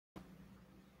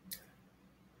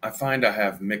I find I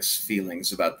have mixed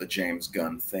feelings about the James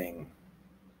Gunn thing.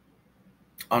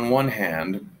 On one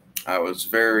hand, I was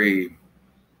very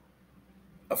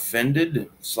offended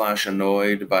slash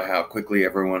annoyed by how quickly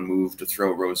everyone moved to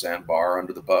throw Roseanne Barr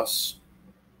under the bus.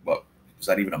 What was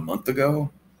that, even a month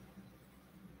ago?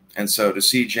 And so to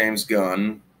see James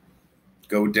Gunn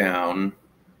go down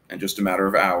in just a matter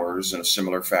of hours in a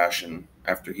similar fashion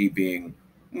after he being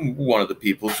one of the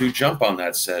people to jump on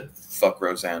that said fuck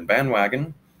Roseanne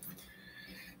bandwagon,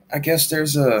 I guess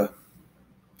there's a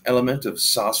element of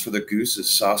sauce for the goose is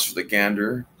sauce for the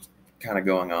gander kind of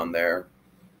going on there.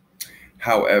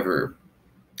 However,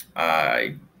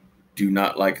 I do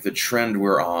not like the trend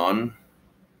we're on,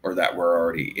 or that we're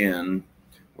already in,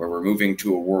 where we're moving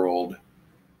to a world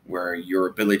where your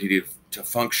ability to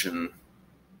function,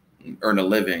 earn a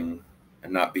living,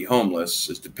 and not be homeless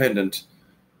is dependent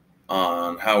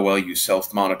on how well you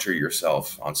self monitor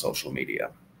yourself on social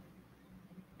media.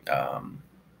 Um,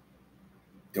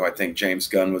 do I think James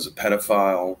Gunn was a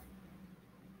pedophile?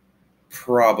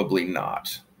 Probably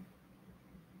not.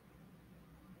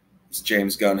 Does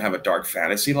James Gunn have a dark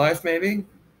fantasy life, maybe?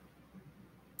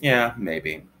 Yeah,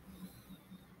 maybe.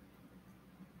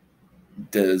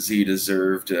 Does he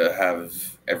deserve to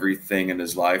have everything in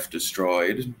his life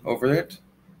destroyed over it?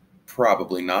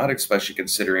 Probably not, especially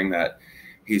considering that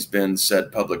he's been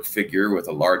said public figure with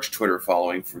a large Twitter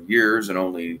following for years, and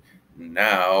only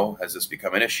now has this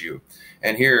become an issue.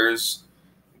 And here's,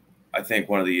 I think,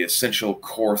 one of the essential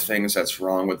core things that's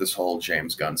wrong with this whole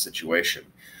James Gunn situation: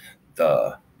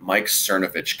 the Mike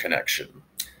Cernovich connection.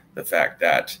 The fact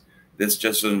that this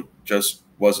just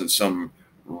wasn't some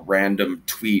random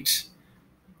tweet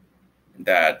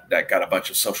that got a bunch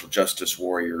of social justice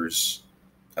warriors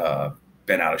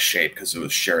bent out of shape because it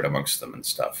was shared amongst them and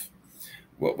stuff.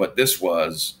 What this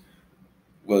was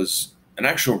an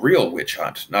actual real witch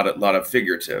hunt, not a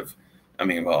figurative. I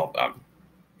mean, well,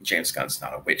 James Gunn's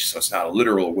not a witch, so it's not a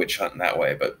literal witch hunt in that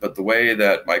way. But the way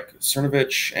that Mike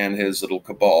Cernovich and his little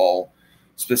cabal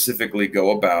specifically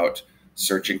go about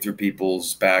searching through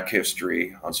people's back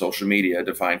history on social media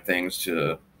to find things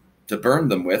to burn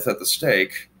them with at the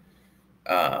stake.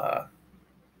 Uh,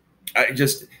 I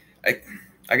just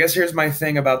I guess here's my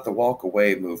thing about the walk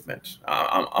away movement.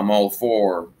 I'm all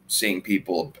for seeing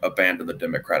people abandon the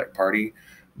Democratic Party,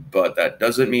 but that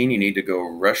doesn't mean you need to go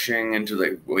rushing into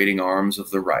the waiting arms of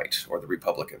the right or the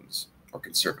Republicans or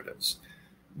conservatives.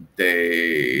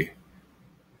 They,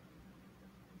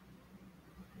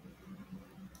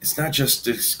 it's not just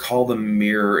to call them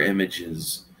mirror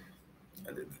images.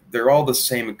 They're all the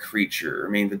same creature. I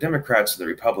mean, the Democrats and the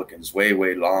Republicans, way,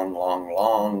 way long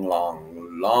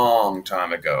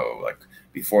time ago, like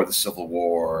before the Civil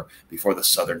War, before the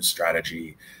Southern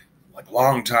Strategy, like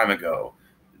long time ago,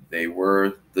 they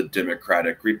were the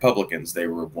Democratic Republicans. They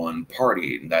were one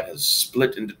party, and that has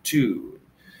split into two.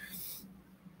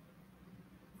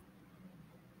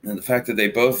 And the fact that they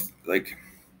both, like,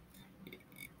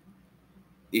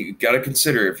 you got to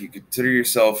consider, if you consider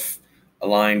yourself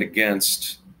aligned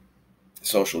against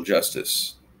social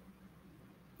justice,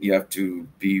 you have to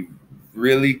be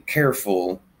really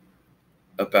careful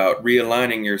about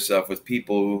realigning yourself with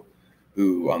people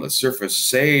who, on the surface,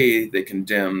 say they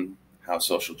condemn how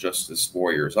social justice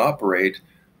warriors operate,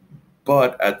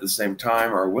 but at the same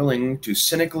time are willing to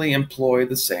cynically employ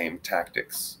the same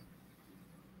tactics.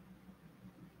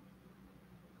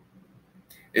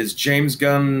 Is James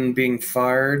Gunn being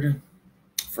fired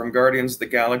from Guardians of the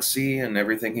Galaxy and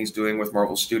everything he's doing with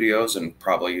Marvel Studios, and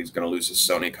probably he's going to lose his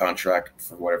Sony contract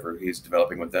for whatever he's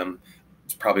developing with them?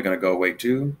 It's probably going to go away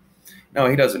too. No,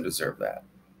 he doesn't deserve that.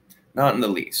 Not in the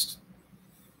least.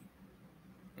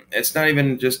 It's not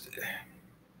even just.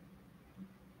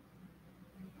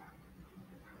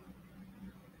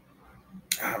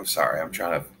 I'm sorry, I'm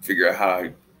trying to figure out how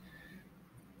I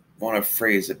want to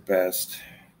phrase it best.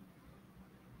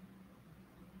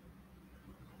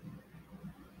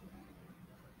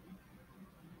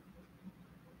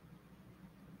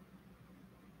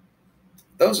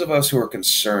 Those of us who are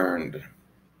concerned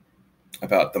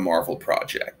about the Marvel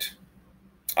project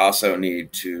also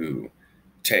need to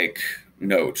take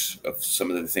note of some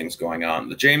of the things going on.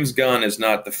 The James Gunn is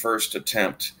not the first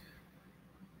attempt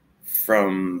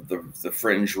from the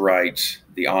fringe right,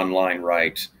 the online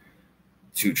right,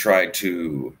 to try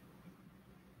to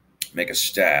make a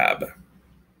stab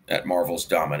at Marvel's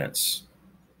dominance.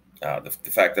 The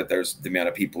fact that there's the amount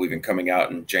of people even coming out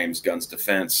in James Gunn's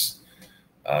defense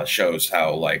shows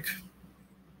how like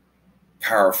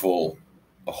powerful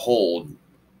a hold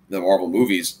the Marvel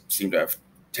movies seem to have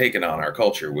taken on our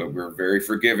culture. We're very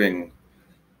forgiving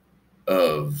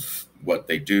of what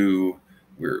they do.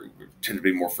 we tend to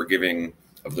be more forgiving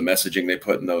of the messaging they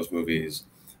put in those movies.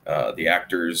 The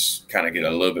actors kind of get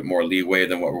a little bit more leeway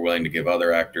than what we're willing to give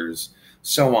other actors,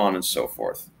 so on and so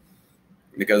forth.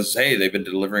 Because, hey, they've been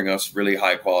delivering us really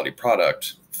high quality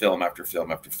product, film after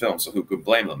film after film, so who could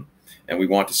blame them? And we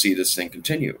want to see this thing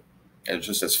continue. And it's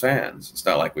just as fans. It's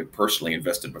not like we personally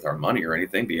invested with our money or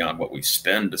anything beyond what we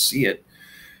spend to see it.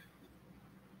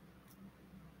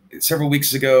 Several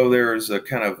weeks ago, there was a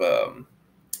kind of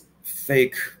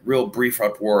fake, real brief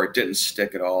uproar. It didn't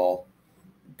stick at all,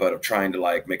 but of trying to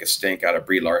like make a stink out of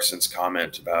Brie Larson's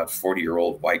comment about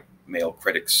 40-year-old white male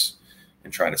critics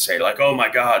and trying to say like, oh my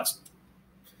God,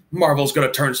 Marvel's going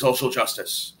to turn social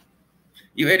justice.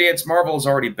 You idiots, Marvel's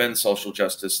already been social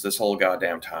justice this whole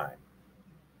goddamn time.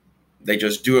 They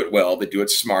just do it well. They do it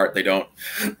smart. They don't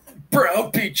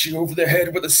browbeat you over the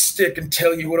head with a stick and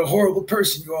tell you what a horrible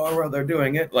person you are while they're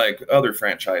doing it, like other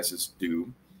franchises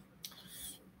do.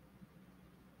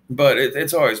 But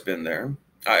it's always been there.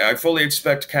 I fully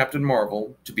expect Captain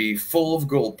Marvel to be full of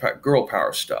girl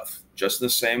power stuff, just the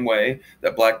same way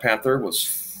that Black Panther was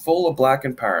full of black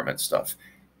empowerment stuff.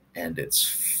 And it's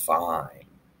fine.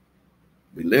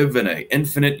 We live in an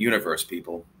infinite universe,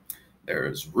 people.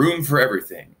 There's room for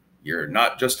everything. You're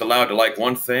not just allowed to like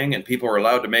one thing, and people are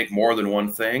allowed to make more than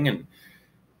one thing, and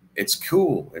it's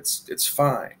cool. It's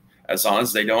fine. As long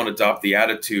as they don't adopt the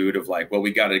attitude of like, well,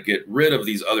 we got to get rid of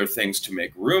these other things to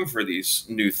make room for these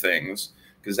new things,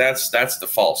 because that's the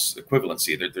false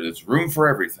equivalency. There's room for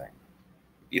everything.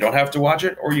 You don't have to watch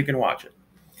it, or you can watch it.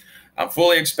 I'm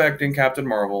fully expecting Captain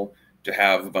Marvel to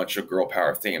have a bunch of girl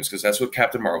power themes, because that's what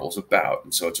Captain Marvel's about,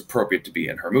 and so it's appropriate to be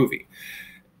in her movie.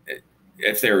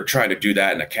 If they were trying to do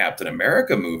that in a Captain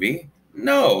America movie,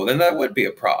 no, then that would be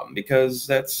a problem, because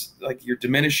that's like you're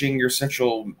diminishing your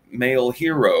central male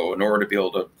hero in order to be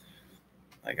able to,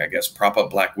 like, I guess, prop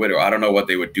up Black Widow. I don't know what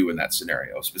they would do in that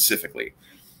scenario specifically,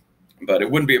 but it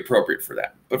wouldn't be appropriate for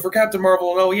that. But for Captain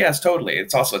Marvel, no, yes, totally.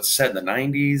 It's set in the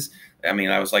 90s. I mean,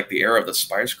 I was like the era of the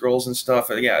Spice Girls and stuff.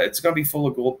 And yeah, it's going to be full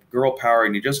of girl power,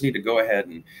 and you just need to go ahead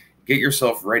and get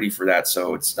yourself ready for that,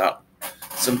 so it's not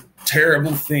some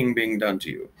terrible thing being done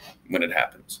to you when it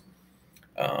happens.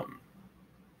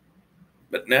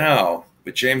 But now,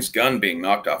 with James Gunn being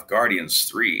knocked off Guardians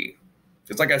 3,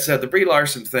 because like I said, the Brie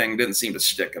Larson thing didn't seem to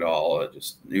stick at all.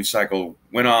 Just news cycle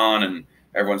went on, and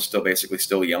everyone's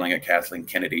still yelling at Kathleen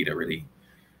Kennedy to really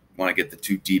want to get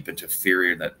too deep into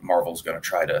fear that Marvel's going to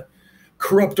try to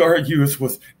corrupt our youth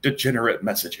with degenerate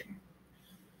messaging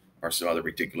or some other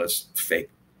ridiculous fake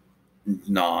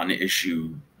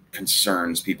non-issue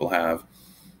concerns people have.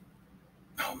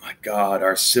 Oh my God,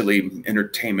 our silly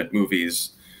entertainment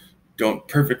movies don't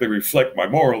perfectly reflect my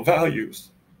moral values.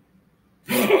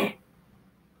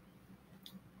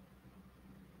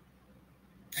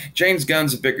 James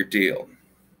Gunn's a bigger deal,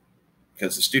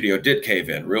 because the studio did cave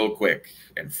in real quick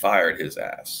and fired his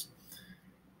ass.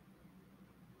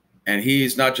 And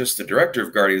he's not just the director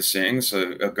of Guardians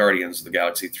of the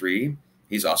Galaxy 3,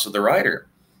 he's also the writer.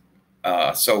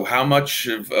 So how much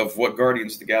of what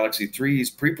Guardians of the Galaxy 3's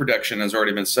pre-production has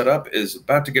already been set up is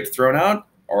about to get thrown out,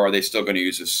 or are they still going to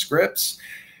use his scripts?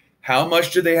 How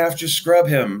much do they have to scrub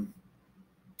him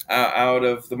out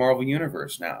of the Marvel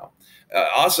Universe now?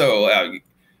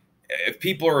 If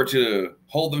people are to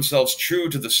hold themselves true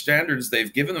to the standards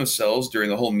they've given themselves during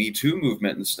the whole Me Too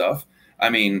movement and stuff, I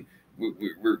mean,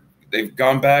 they've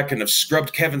gone back and have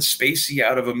scrubbed Kevin Spacey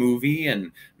out of a movie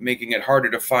and making it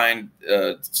harder to find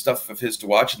stuff of his to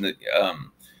watch. And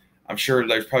I'm sure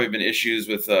there's probably been issues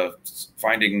with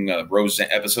finding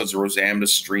episodes of Roseanne to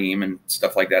stream and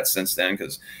stuff like that since then.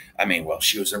 Because, I mean, well,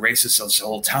 she was a racist this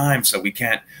whole time, so we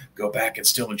can't go back and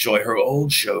still enjoy her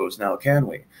old shows now, can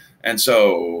we? And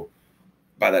so,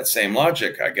 by that same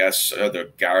logic, I guess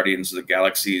the Guardians of the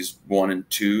Galaxies 1 and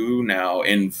 2 now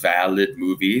invalid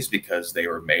movies because they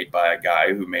were made by a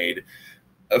guy who made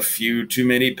a few too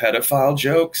many pedophile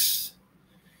jokes.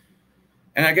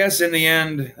 And I guess in the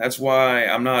end, that's why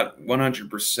I'm not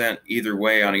 100% either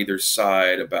way on either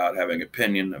side about having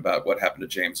opinion about what happened to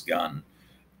James Gunn.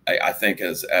 I think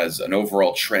as an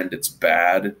overall trend, it's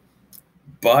bad,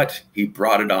 but he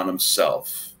brought it on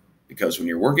himself. Because when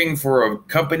you're working for a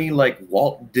company like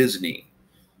Walt Disney,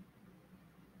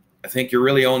 I think you're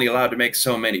really only allowed to make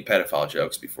so many pedophile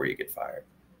jokes before you get fired.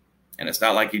 And it's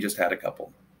not like you just had a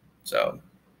couple. So,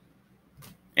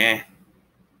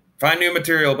 find new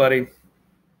material, buddy.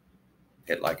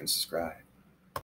 Hit like and subscribe.